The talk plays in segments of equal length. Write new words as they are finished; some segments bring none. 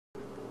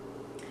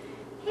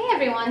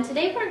everyone,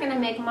 today we're going to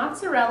make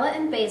mozzarella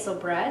and basil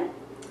bread.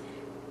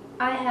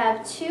 I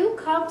have 2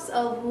 cups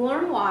of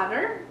warm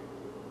water.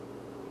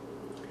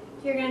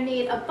 You're going to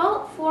need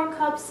about 4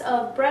 cups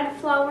of bread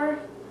flour.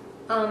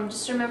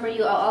 Just remember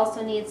you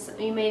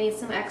may need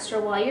some extra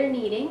while you're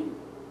kneading.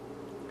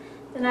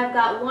 Then I've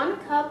got 1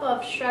 cup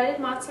of shredded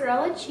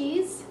mozzarella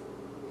cheese.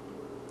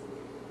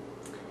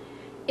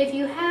 If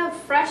you have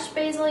fresh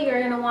basil, you're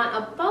going to want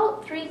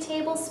about 3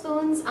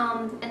 tablespoons,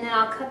 and then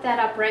I'll cut that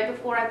up right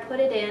before I put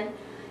it in.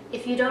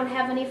 If you don't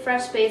have any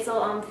fresh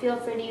basil, feel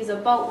free to use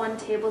about 1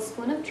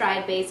 tablespoon of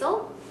dried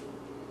basil.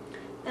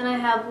 Then I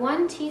have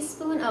 1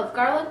 teaspoon of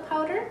garlic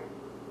powder.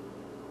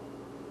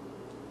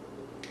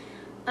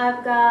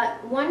 I've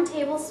got 1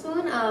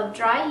 tablespoon of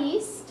dry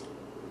yeast.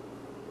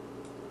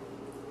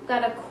 I've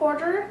got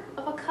 1/4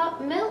 of a cup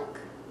milk.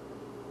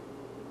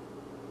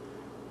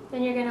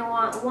 Then you're going to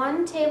want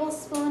 1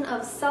 tablespoon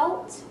of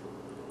salt,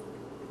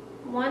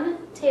 1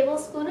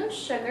 tablespoon of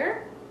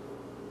sugar,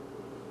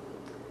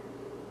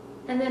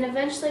 and then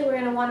eventually we're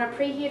going to want to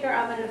preheat our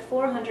oven to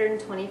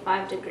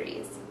 425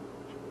 degrees.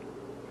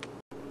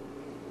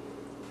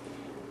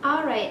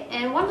 Alright,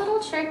 and one little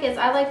trick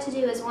I like to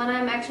do is when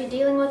I'm actually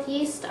dealing with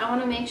yeast, I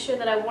want to make sure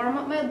that I warm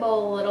up my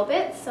bowl a little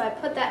bit. So I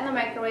put that in the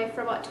microwave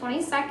for about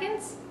 20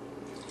 seconds.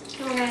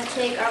 And we're going to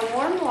take our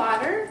warm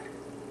water,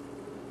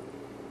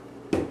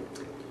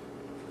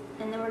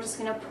 and then we're just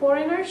going to pour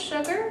in our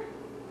sugar,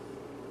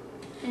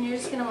 and you're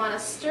just going to want to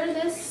stir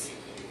this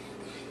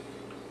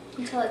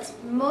until it's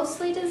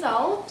mostly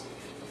dissolved.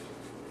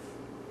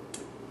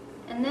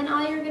 And then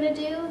all you're going to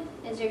do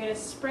is you're going to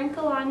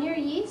sprinkle on your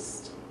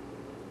yeast.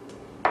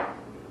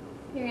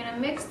 You're going to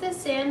mix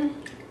this in,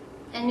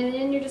 and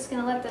then you're just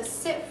going to let this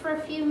sit for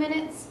a few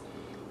minutes,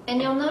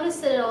 and you'll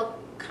notice that it'll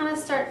kind of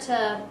start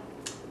to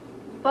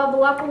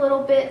bubble up a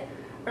little bit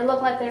or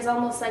look like there's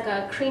almost like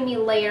a creamy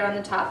layer on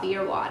the top of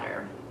your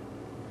water.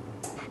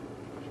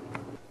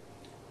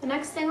 The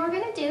next thing we're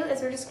going to do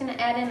is we're just going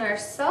to add in our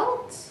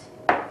salt,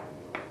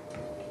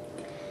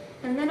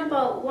 and then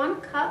about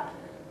 1 cup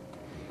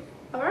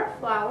of our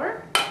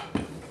flour,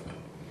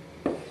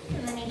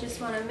 and then you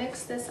just want to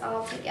mix this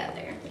all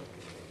together.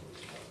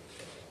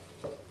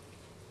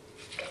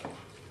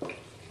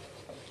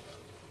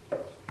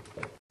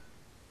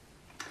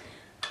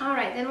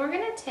 Alright, then we're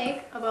going to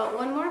take about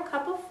 1 more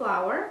cup of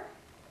flour,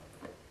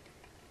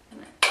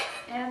 and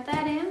add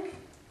that in,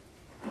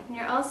 and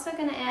you're also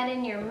going to add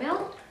in your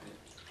milk,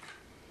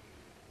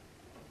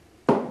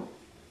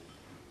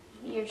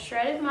 your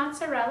shredded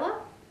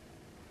mozzarella,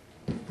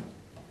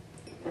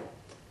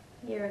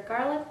 your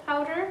garlic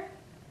powder,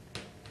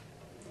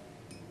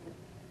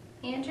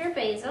 and your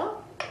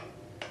basil.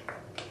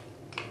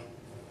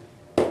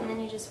 And then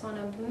you just want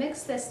to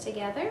mix this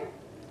together.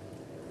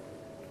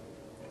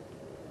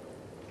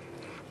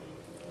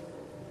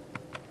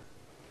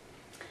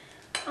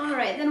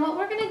 Alright, then what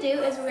we're going to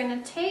do is we're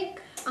going to take,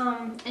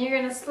 and you're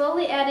going to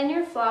slowly add in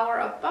your flour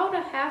about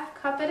 1/2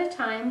 cup at a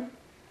time,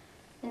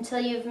 until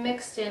you've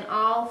mixed in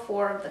all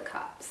 4 of the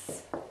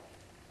cups.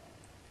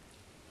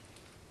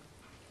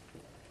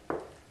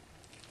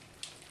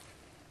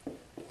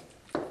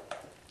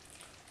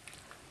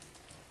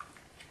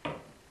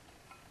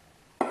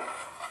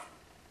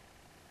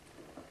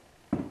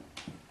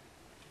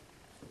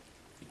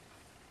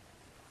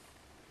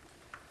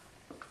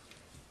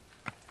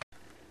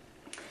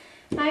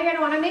 Now you're going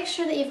to want to make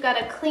sure that you've got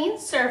a clean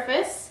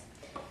surface,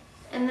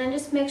 and then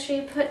just make sure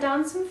you put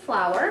down some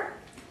flour.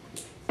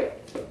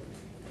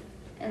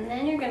 And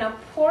then you're going to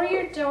pour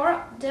your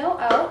dough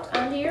out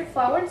onto your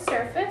floured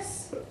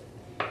surface,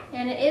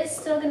 and it is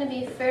still going to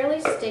be fairly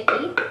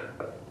sticky.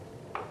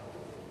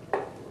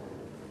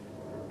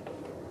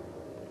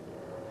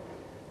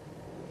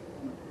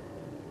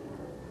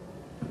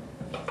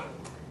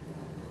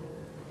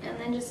 And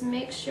then just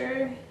make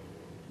sure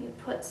you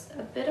put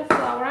a bit of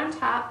flour on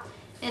top.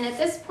 And at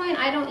this point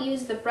I don't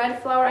use the bread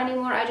flour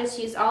anymore, I just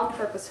use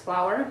all-purpose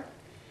flour.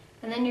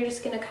 And then you're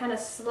just going to kind of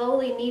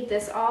slowly knead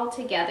this all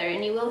together,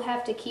 and you will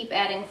have to keep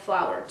adding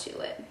flour to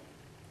it.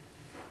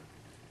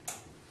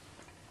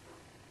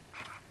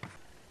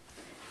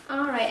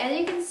 Alright, as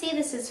you can see,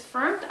 this is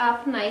firmed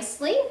up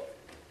nicely.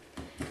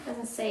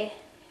 Doesn't say,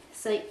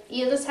 so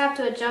you just have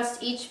to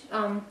adjust each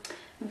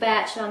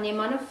batch on the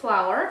amount of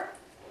flour.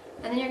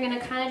 And then you're going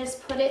to kind of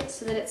just put it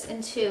so that it's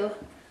into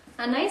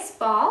a nice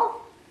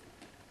ball.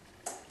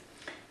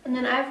 And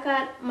then I've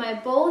got my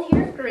bowl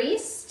here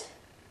greased.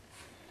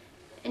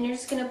 And you're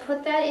just going to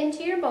put that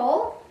into your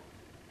bowl.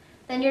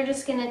 Then you're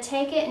just going to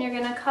take it and you're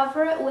going to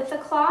cover it with a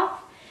cloth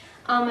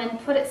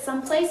and put it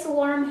someplace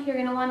warm. You're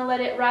going to want to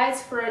let it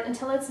rise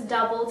until it's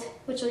doubled,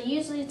 which will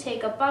usually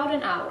take about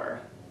an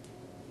hour.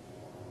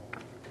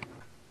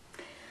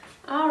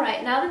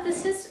 Alright, now that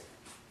this is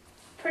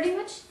pretty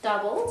much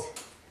doubled,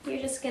 you're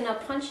just going to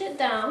punch it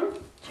down.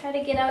 Try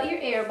to get out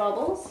your air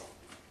bubbles.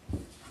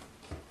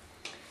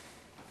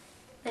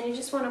 Then you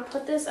just want to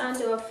put this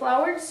onto a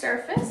floured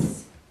surface.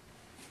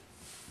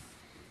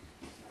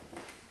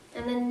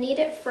 And then knead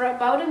it for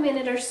about a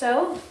minute or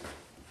so.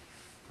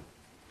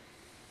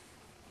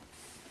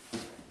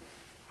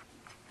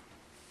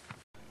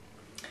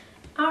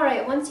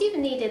 once you've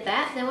kneaded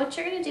that, then what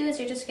you're going to do is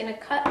you're just going to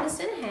cut this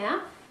in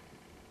half.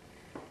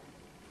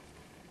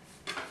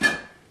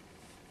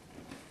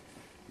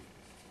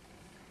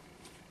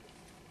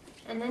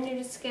 And then you're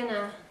just going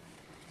to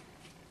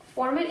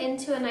form it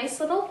into a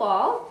nice little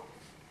ball.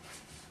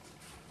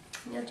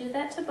 And you'll do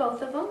that to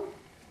both of them.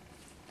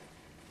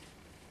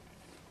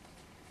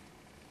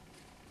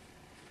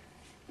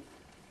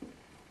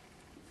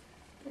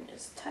 And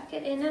just tuck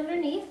it in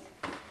underneath.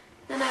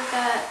 Then I've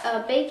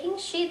got a baking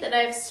sheet that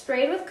I've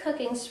sprayed with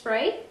cooking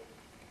spray.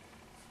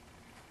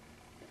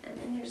 And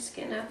then you're just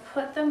going to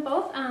put them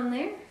both on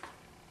there.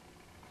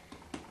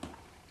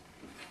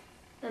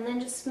 And then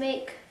just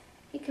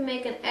you can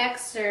make an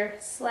X or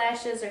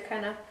slashes or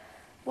kind of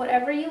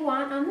whatever you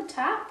want on the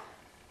top.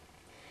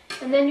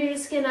 And then you're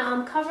just going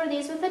to cover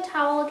these with a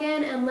towel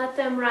again and let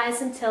them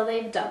rise until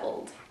they've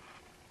doubled.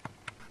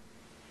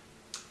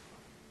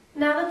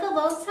 Now that the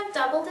loaves have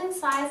doubled in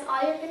size,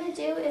 all you're going to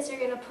do is you're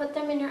going to put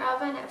them in your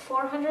oven at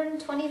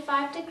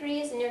 425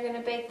 degrees and you're going to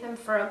bake them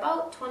for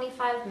about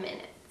 25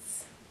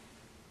 minutes.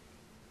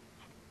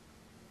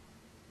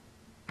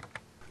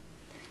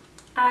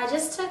 I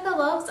just took the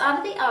loaves out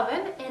of the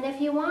oven, and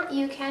if you want,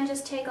 you can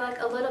just take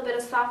like a little bit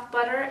of soft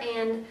butter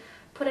and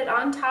put it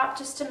on top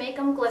just to make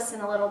them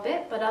glisten a little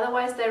bit, but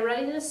otherwise they're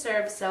ready to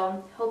serve,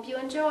 so hope you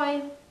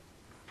enjoy.